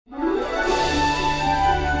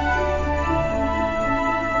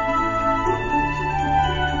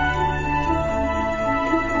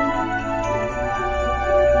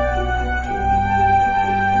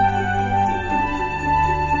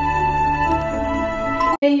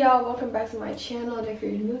Hey y'all, welcome back to my channel, and if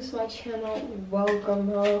you're new to my channel, welcome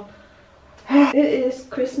bro. It is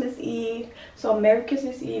Christmas Eve, so Merry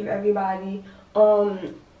Christmas Eve everybody.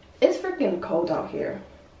 It's freaking cold out here.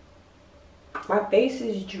 My face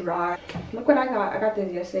is dry. Look what I got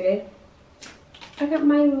this yesterday. I got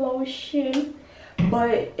my lotion,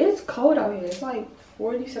 but it's cold out here. It's like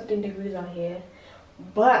 40 something degrees out here,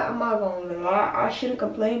 but I'm not gonna lie, I shouldn't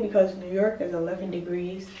complain because New York is 11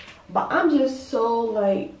 degrees. But I'm just so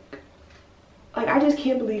like I just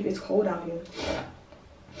can't believe it's cold out here.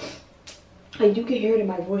 Like, you can hear it in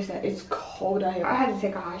my voice that it's cold out here. I had to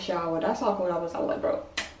take a hot shower. That's how cold I was. I was like, bro,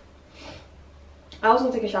 I was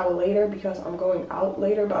gonna take a shower later because I'm going out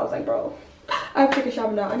later, but I was like, bro, I have to take a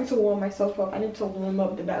shower now. I need to warm myself up. I need to warm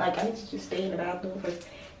up the bath. Like, I need to just stay in the bathroom because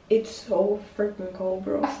it's so freaking cold,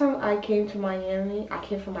 bro. Last time I came to Miami, I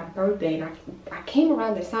came for my birthday, and I came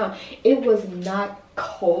around this time. It was not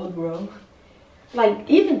cold, bro. Like,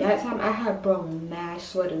 even that time I had, bro, mad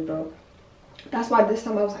sweaters, bro. That's why this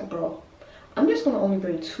time I was like, bro, I'm just gonna only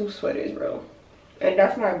bring 2 sweaters, bro. And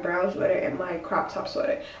that's my brown sweater and my crop top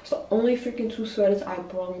sweater. So only freaking 2 sweaters I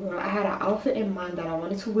brought, bro. I had an outfit in mind that I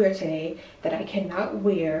wanted to wear today that I cannot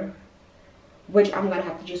wear, which I'm gonna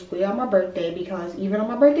have to just wear on my birthday because even on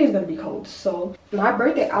my birthday it's gonna be cold. So my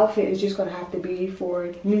birthday outfit is just gonna have to be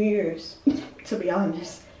for New Year's, to be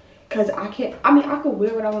honest. Cause I can't, I mean, I could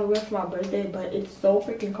wear what I want to wear for my birthday, but it's so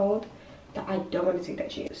freaking cold that I don't want to take that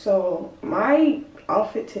chance. So my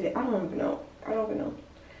outfit today, I don't even know.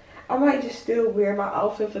 I might just still wear my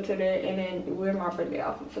outfit for today and then wear my birthday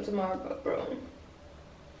outfit for tomorrow, bro.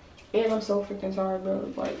 And I'm so freaking tired,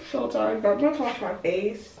 bro. Like, so tired, bro. I'm gonna wash my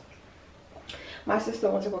face. My sister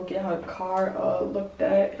wants to go get her car looked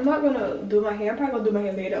at. I'm not gonna do my hair. I'm probably gonna do my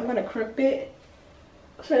hair later. I'm gonna crimp it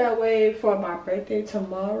so that way for my birthday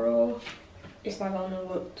tomorrow it's not gonna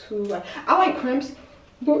look too like, I like crimps,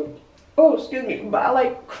 but oh excuse me, but I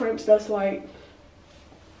like crimps that's like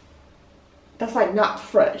not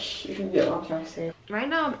fresh, if you get what I'm trying to say. Right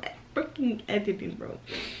now I'm freaking editing, bro.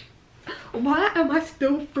 Why am I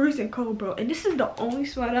still freezing cold, bro? And this is the only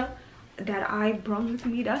sweater that I brought with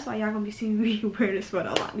me. That's why y'all gonna be seeing me wear this sweater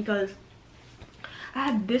a lot, because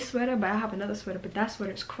I have this sweater but I have another sweater, but that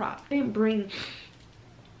sweater is cropped. I didn't bring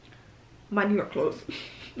my New York clothes.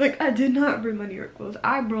 Like, I did not bring my New York clothes.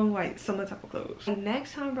 I brought like summer type of clothes. Like,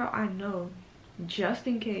 next time, bro, I know, just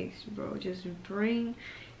in case, bro, just bring,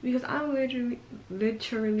 because I'm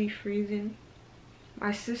literally freezing.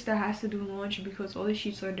 My sister has to do laundry because all the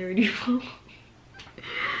sheets are dirty.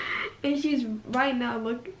 And she's right now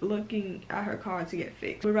looking at her car to get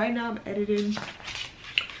fixed. But right now I'm editing.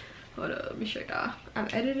 Hold up, let me show y'all. I'm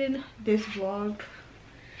editing this vlog.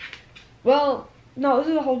 Well, no, this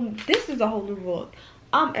is a whole new vlog.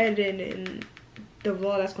 I'm editing the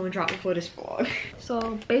vlog that's gonna drop before this vlog.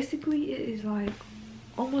 So basically it is like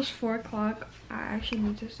almost 4 o'clock. I actually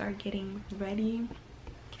need to start getting ready.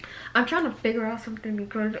 I'm trying to figure out something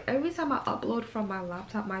because every time I upload from my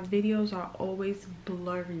laptop, my videos are always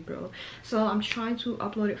blurry, bro. So I'm trying to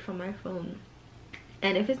upload it from my phone.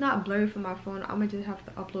 And if it's not blurry from my phone, I'm gonna just have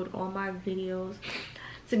to upload all my videos.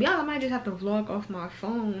 To be honest, I might just have to vlog off my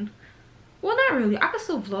phone. Well, not really. I can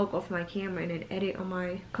still vlog off my camera and then edit on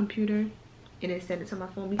my computer and then send it to my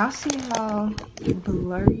phone. Y'all see how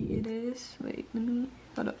blurry it is? Wait, let me,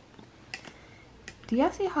 hold up. Do y'all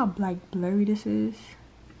see how like blurry this is?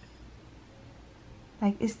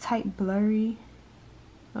 Like, it's tight blurry.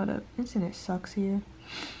 Hold up, internet sucks here.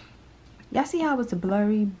 Y'all see how it's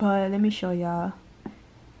blurry? But let me show y'all.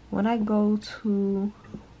 When I go to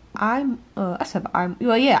iMovie,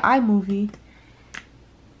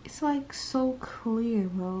 it's like so clear,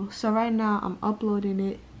 bro. So right now I'm uploading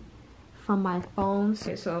it from my phone.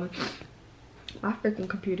 So my freaking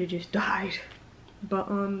computer just died. But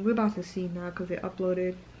we're about to see now because it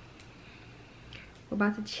uploaded. We're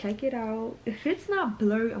about to check it out. If it's not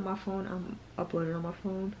blurry on my phone, I'm uploading on my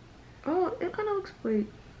phone. Oh, it kind of looks, wait,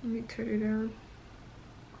 let me turn it down.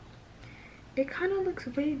 It kind of looks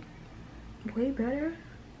way better,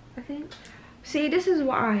 I think. See, this is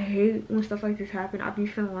why I hate when stuff like this happen. I be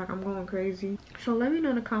feeling like I'm going crazy. So let me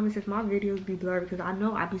know in the comments if my videos be blurry, because I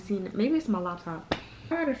know I be seeing it. Maybe it's my laptop.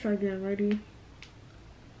 I gotta start getting ready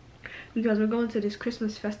because we're going to this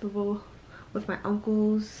Christmas festival with my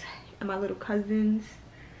uncles and my little cousins.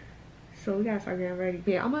 So we gotta start getting ready.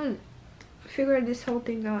 Yeah, I'm gonna figure this whole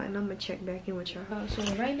thing out and I'm gonna check back in with y'all. So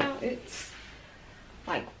right now it's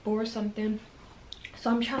like 4 something.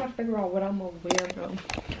 So I'm trying to figure out what I'm gonna wear, bro.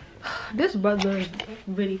 This weather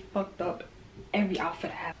really fucked up every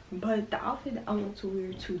outfit I have. But the outfit that I want to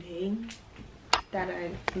wear today, that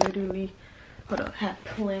I literally Hold up, have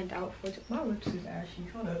planned out for my lips is ashy.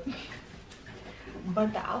 Hold up.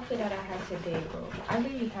 But the outfit that I had today, bro, I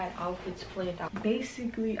really had outfits planned out.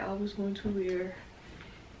 Basically, I was going to wear,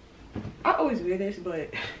 I always wear this,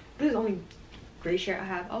 but this is the only gray shirt I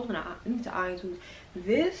have. I was gonna need to iron too.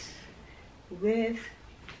 This with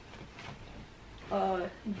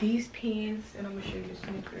these pants, and I'm gonna show you the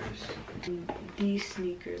sneakers. These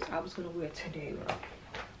sneakers I was gonna wear today, bro.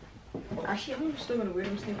 Actually, I'm still gonna wear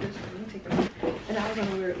them sneakers. Let me take them off. And I was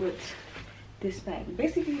gonna wear it with this bag,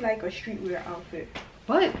 basically like a streetwear outfit.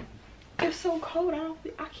 But it's so cold.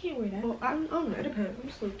 I can't wear that. Well, I don't know. It depends. I'm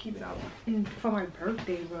still keep it out. And for my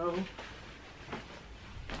birthday, bro,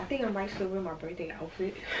 I think I might still wear my birthday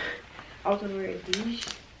outfit. I was gonna wear these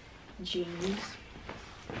jeans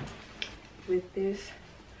with this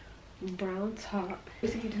brown top.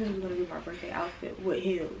 Basically, this was gonna be my birthday outfit with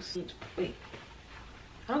heels. Wait,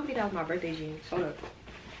 I don't think that was my birthday jeans. Hold up.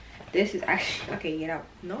 This is actually, okay, get out.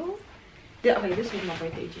 No? Okay, this was my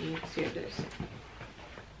birthday jeans. Here, this.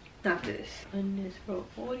 Not this. And this, bro.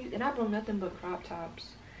 All these, and I brought nothing but crop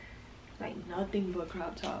tops. Like, nothing but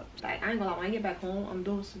crop tops. Like, I ain't gonna lie, when I get back home, I'm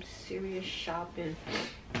doing some serious shopping.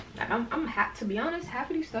 Like, to be honest, half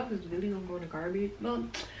of these stuff is really gonna go in the garbage. Well,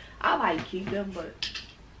 I like keep them, but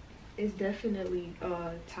it's definitely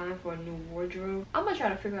time for a new wardrobe. I'm gonna try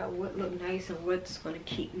to figure out what look nice and what's gonna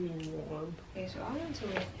keep me warm. Okay, so I went to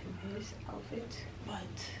wear this outfit,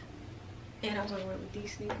 and I was gonna wear it with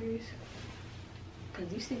these sneakers, because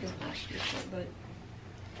these sneakers are actually short, but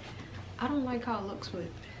I don't like how it looks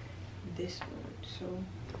with this one, so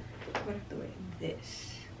I'm gonna have to wear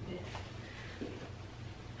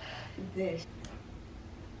this.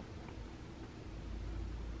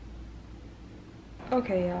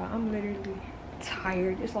 Okay, y'all, I'm literally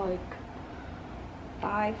tired. It's like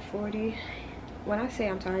 5:40. When I say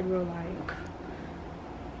I'm tired, bro, like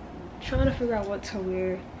trying to figure out what to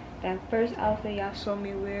wear. That first outfit y'all saw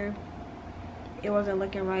me wear, it wasn't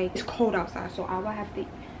looking right. It's cold outside, so I would have to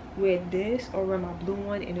wear this or wear my blue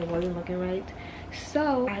one, and it wasn't looking right.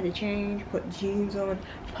 So I had to change, put jeans on,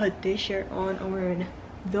 put this shirt on. I'm wearing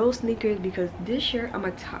those sneakers because this shirt, I'm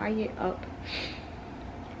gonna tie it up.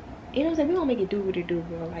 You know what I'm saying? We gonna make it do what it do,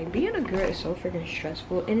 bro. Like, being a girl is so freaking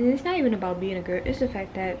stressful. And it's not even about being a girl. It's the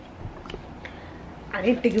fact that I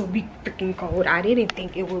didn't think it would be freaking cold. I didn't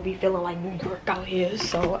think it would be feeling like New York out here.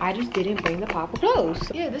 So I just didn't bring the proper clothes.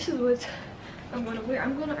 Yeah, this is what I'm gonna wear.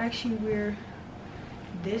 I'm gonna actually wear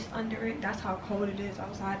this under it. That's how cold it is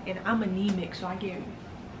outside. And I'm anemic, so I get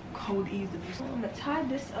cold easily. So I'm gonna tie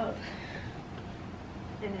this up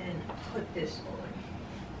and then put this on.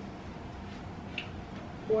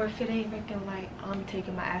 Or if it ain't looking like, I'm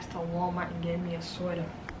taking my ass to Walmart and getting me a sweater.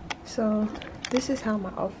 So this is how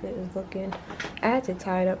my outfit is looking. I had to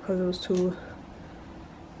tie it up because it was too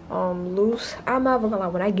loose. I'm not gonna lie,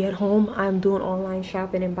 when I get home, I'm doing online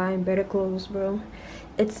shopping and buying better clothes, bro.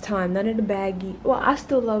 It's time. None of the baggy, well, I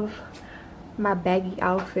still love my baggy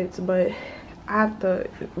outfits, but I have to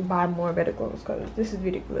buy more better clothes because this is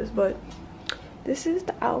ridiculous. But this is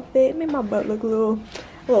the outfit. It made my butt look a little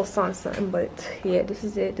something, but yeah, this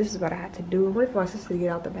is it. This is what I had to do. I'm waiting for my sister to get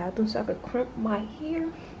out the bathroom so I could crimp my hair.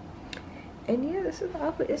 And yeah, this is the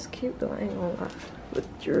outfit. It's cute though, I ain't gonna lie, with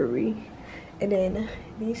jewelry. And then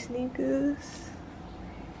these sneakers,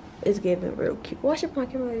 it's getting real cute. Watch it, my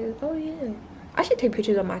camera is, oh yeah, I should take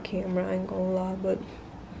pictures of my camera, I ain't gonna lie. But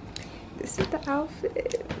this is the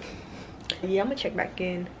outfit. Yeah, I'm gonna check back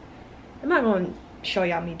in. I'm not gonna show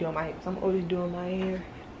y'all me doing my hair, I'm always doing my hair.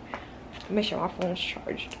 Make sure my phone's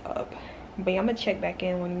charged up. But yeah, I'm gonna check back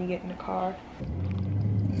in when we get in the car.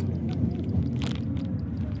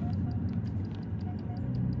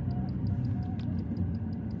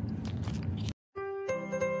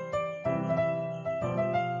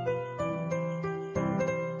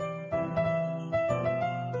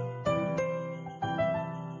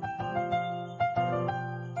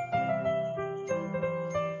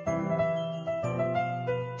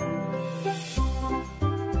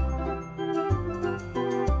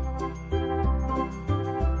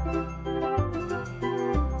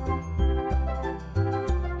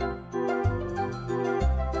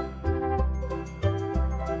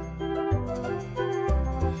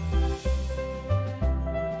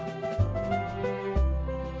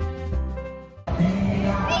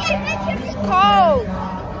 It's cold.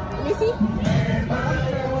 Let me see.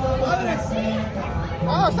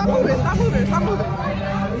 Oh, stop moving, stop moving, stop moving.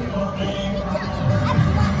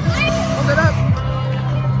 Hold it up.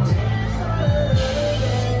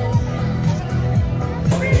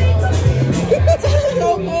 It's so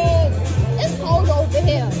cold. It's cold over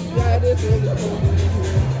here. Yeah, it is really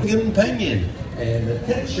cold. companion. And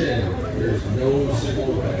attention, there's no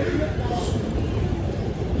single way.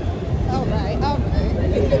 All right.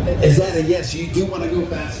 Is that a yes? You do want to go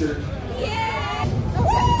faster? Yeah. Oh,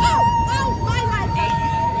 my life.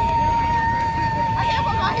 I can't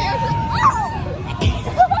put my hair.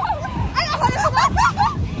 I got put it on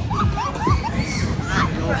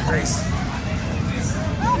my face.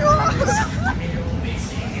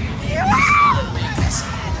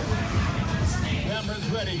 Cameras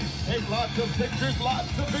ready. Take lots of pictures,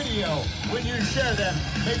 lots of video. When you share them,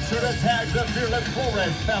 make sure to tag the Fearless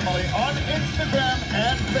Flores family on Instagram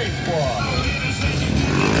and Facebook. They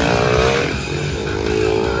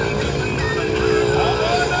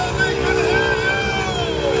can hear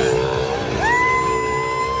you!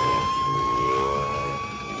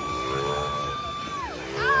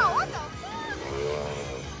 Oh, what the fuck?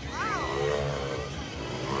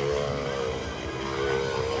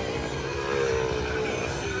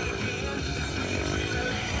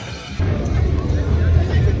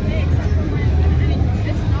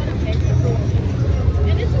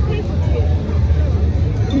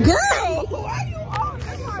 Girl, why you on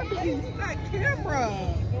that camera?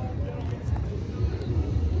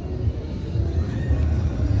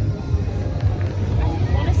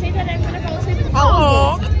 Want to say that I'm gonna fall asleep in the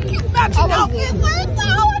Oh, matching outfit. We're so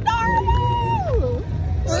adorable.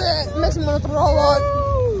 Makes me want to throw up.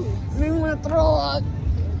 Makes me want to throw up.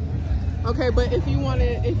 Okay, but if you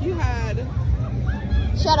had.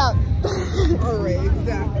 Shut up. Alright,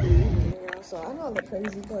 exactly. Yeah, so I know the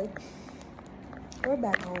crazy part. We're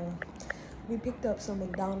back home. We picked up some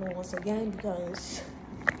McDonald's again because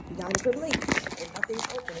we got it pretty late and nothing's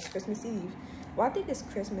open. It's Christmas Eve. Well, I think it's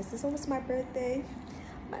Christmas. It's almost my birthday.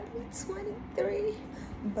 I'm about to be 23.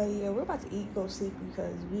 But yeah, we're about to eat, go sleep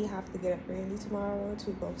because we have to get up early tomorrow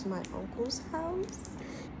to go to my uncle's house.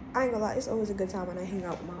 I ain't gonna lie, it's always a good time when I hang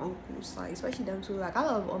out with my uncles, like especially them two. Like I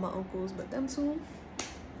love all my uncles, but them two,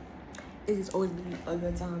 it just always been a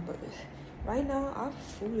good time. But right now, our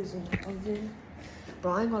food is in the oven.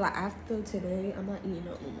 Bro, I ain't gonna lie, after today, I'm not eating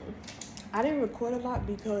no more. I didn't record a lot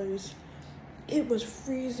because it was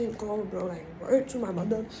freezing cold, bro. Like, word to my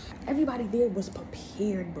mother, everybody there was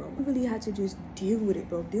prepared, bro. We really had to just deal with it,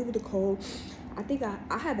 bro. Deal with the cold. I think I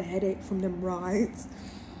have a headache from them rides.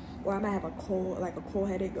 Or I might have a cold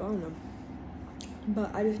headache, I don't know.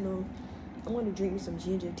 But I just know I want to drink me some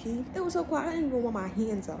ginger tea. It was so quiet, I didn't even want my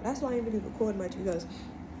hands out. That's why I didn't really record much because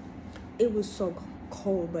it was so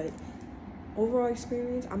cold. But overall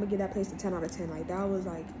experience, I'm gonna give that place a 10 out of 10. Like, that was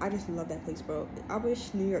like, I just love that place, bro. I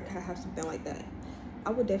wish New York could have something like that.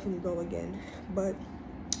 I would definitely go again. But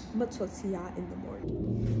I'm gonna talk to y'all in the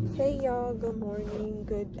morning. Hey y'all, good morning.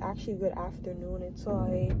 Good afternoon. It's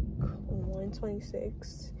like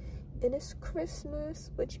 1:26 and it's Christmas,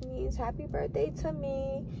 which means happy birthday to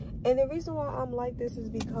me. And the reason why I'm like this is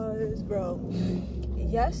because, bro,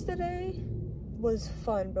 yesterday was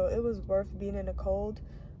fun, bro. It was worth being in the cold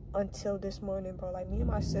until this morning, bro. Like, me and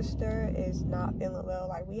my sister is not feeling well.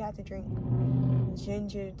 Like, we had to drink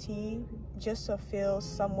ginger tea just to feel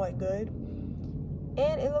somewhat good.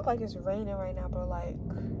 And it looked like it's raining right now, bro. Like,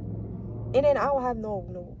 and then I don't have no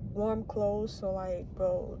warm clothes, so like,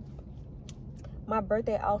 bro, my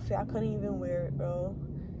birthday outfit, I couldn't even wear it, bro.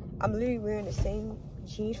 I'm literally wearing the same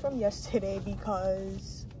jeans from yesterday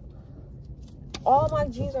because all my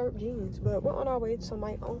jeans are jeans. But we're on our way to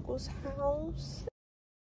my uncle's house.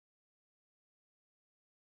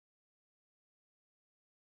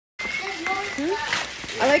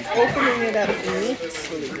 I like opening it up neatly.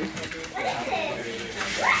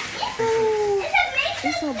 Oh,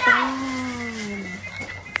 it's a bomb.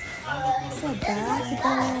 It's a bad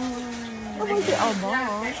bomb. What was it? A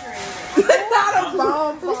bomb? It's not a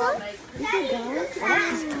bomb.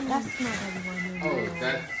 That's not everyone. Oh,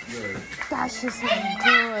 that's good. That's just not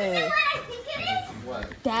good. What?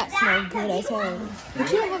 That's not good as hell. But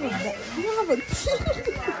you don't have a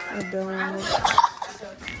I don't.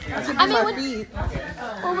 I mean,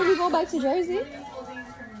 when would you go back to Jersey?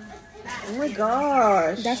 Oh my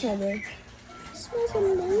gosh. That's not good. It smells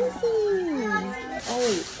amazing. Oh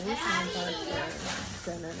wait, this smells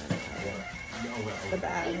like no. The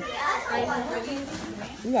bag.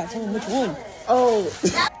 You gotta tell them which one. Oh.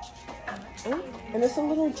 And it's a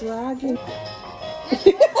little dragon.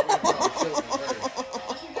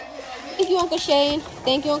 Thank you, Uncle Shane.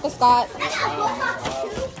 Thank you, Uncle Scott.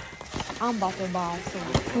 I'm about to buy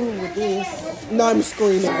some food with this. No, I'm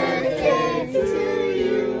screaming.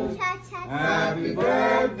 Happy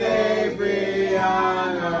birthday,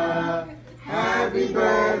 Brianna. Happy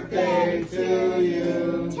birthday to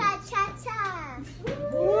you.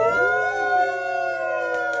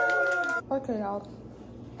 Okay, y'all.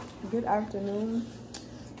 good afternoon.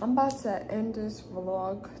 I'm about to end this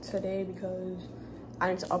vlog today because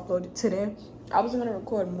I need to upload it today. I was gonna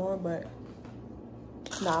record more, but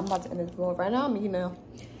nah, I'm about to end this vlog. Right now I'm eating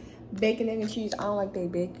bacon, egg, and cheese. I don't like they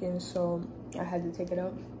bacon, so I had to take it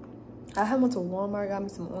out. I had went to Walmart, got me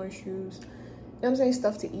some orange juice. You know what I'm saying?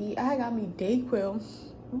 Stuff to eat. I had got me Dayquil,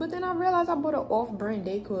 but then I realized I bought an off-brand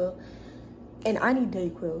Dayquil, and I need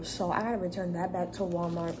Dayquil, so I gotta return that back to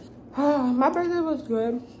Walmart. My birthday was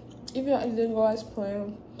good, even though it didn't go as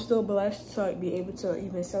planned. I'm still blessed to be able to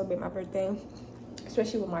even celebrate my birthday,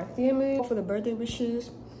 especially with my family. For the birthday wishes,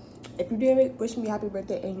 if you did wish me happy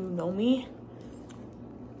birthday and you know me,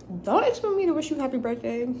 don't expect me to wish you happy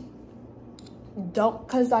birthday. Don't,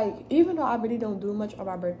 cause like, even though I really don't do much on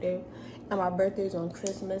my birthday, and my birthday is on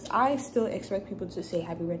Christmas, I still expect people to say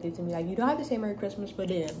happy birthday to me. Like, you don't have to say Merry Christmas, but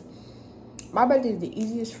then my birthday is the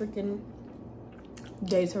easiest freaking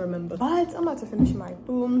day to remember. But I'm about to finish my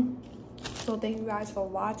food, so thank you guys for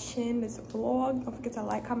watching this vlog. Don't forget to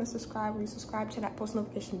like, comment, subscribe. When you subscribe, turn that post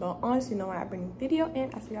notification bell on so you know when I bring a video,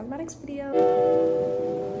 and I'll see you guys in my next video.